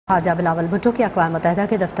خواجہ بلاول بھٹو کی اقوام متحدہ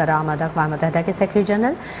کے دفتر آمد اقوام متحدہ کے سیکرٹری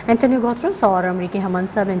جنرل اینٹونی گوترس اور امریکی ہم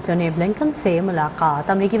منصب اینٹونی بلنکن سے ملاقات۔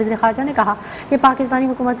 امریکی وزیر خارجہ نے کہا کہ پاکستانی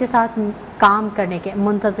حکومت کے ساتھ کام کرنے کے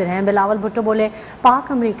منتظر ہیں۔ بلاول بھٹو بولے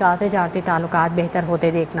پاک امریکہ تجارتی تعلقات بہتر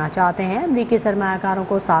ہوتے دیکھنا چاہتے ہیں، امریکی سرمایہ کاروں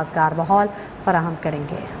کو سازگار ماحول فراہم کریں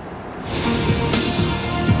گے۔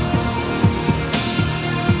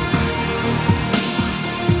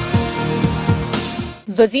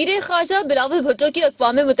 وزیر خارجہ بلاول بھٹو کی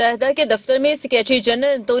اقوام متحدہ کے دفتر میں سیکرٹری جنرل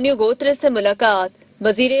اینٹونی گوترس سے ملاقات۔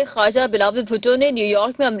 وزیر خارجہ بلاول بھٹو نے نیو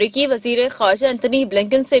یارک میں امریکی وزیر خارجہ اینٹونی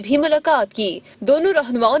بلنکن سے بھی ملاقات کی۔ دونوں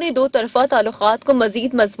رہنماؤں نے دو طرفہ تعلقات کو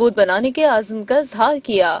مزید مضبوط بنانے کے عزم کا اظہار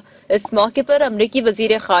کیا۔ اس موقع پر امریکی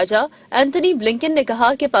وزیر خارجہ اینٹونی بلنکن نے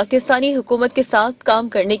کہا کہ پاکستانی حکومت کے ساتھ کام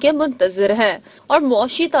کرنے کے منتظر ہیں اور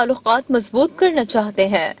معاشی تعلقات مضبوط کرنا چاہتے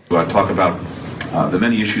ہیں۔ The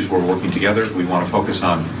many issues we're working together. We want to focus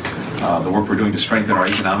on the work we're doing to strengthen our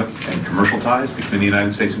economic and commercial ties between the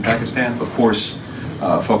United States and Pakistan. Of course,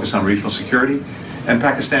 focus on regional security. And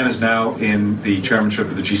Pakistan is now in the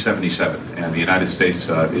chairmanship of the G77, and the United States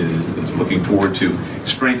is looking forward to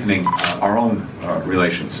strengthening our own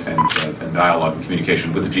relations and dialogue and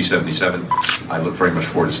communication with the G77. I look very much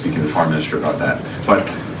forward to speaking to the Foreign Minister about that.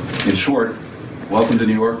 But in short, welcome to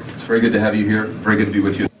New York. It's very good to have you here. Very good to be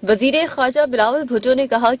with you. وزیر خارجہ بلاول بھٹو نے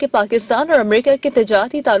کہا کہ پاکستان اور امریکہ کے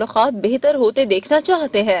تجارتی تعلقات بہتر ہوتے دیکھنا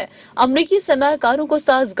چاہتے ہیں، امریکی سرمایہ کاروں کو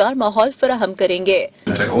سازگار ماحول فراہم کریں گے۔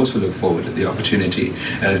 I also look forward to the opportunity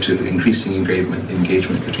to increasing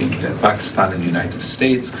engagement between Pakistan and the United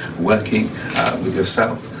States, working with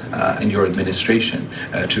yourself and your administration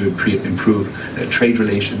to improve trade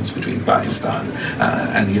relations between Pakistan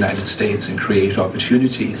and the United States and create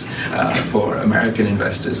opportunities for American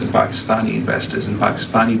investors and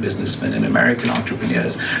Pakistani businessmen and American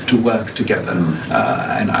entrepreneurs to work together.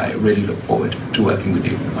 And I really look forward to working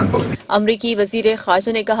with you on both. امریکی وزیر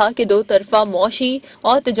خارجہ نے کہا کہ دو طرفہ معاشی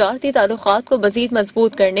اور تجارتی تعلقات کو مزید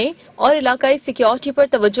مضبوط کرنے اور علاقائی سیکیورٹی پر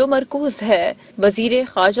توجہ مرکوز ہے۔ وزیر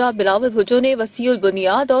خارجہ بلاول بھٹو نے وسیع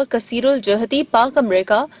البنیاد اور کثیر الجہتی پاک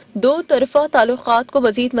امریکہ دو طرفہ تعلقات کو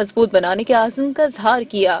مزید مضبوط بنانے کے عزم کا اظہار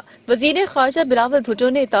کیا۔ وزیر خارجہ بلاول بھٹو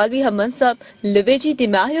نے اطالوی ہم منصب لویجی ڈی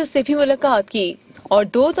مایو سے بھی ملاقات کی اور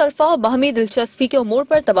دو طرفہ باہمی دلچسپی کے امور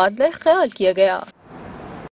پر تبادلہ خیال کیا گیا۔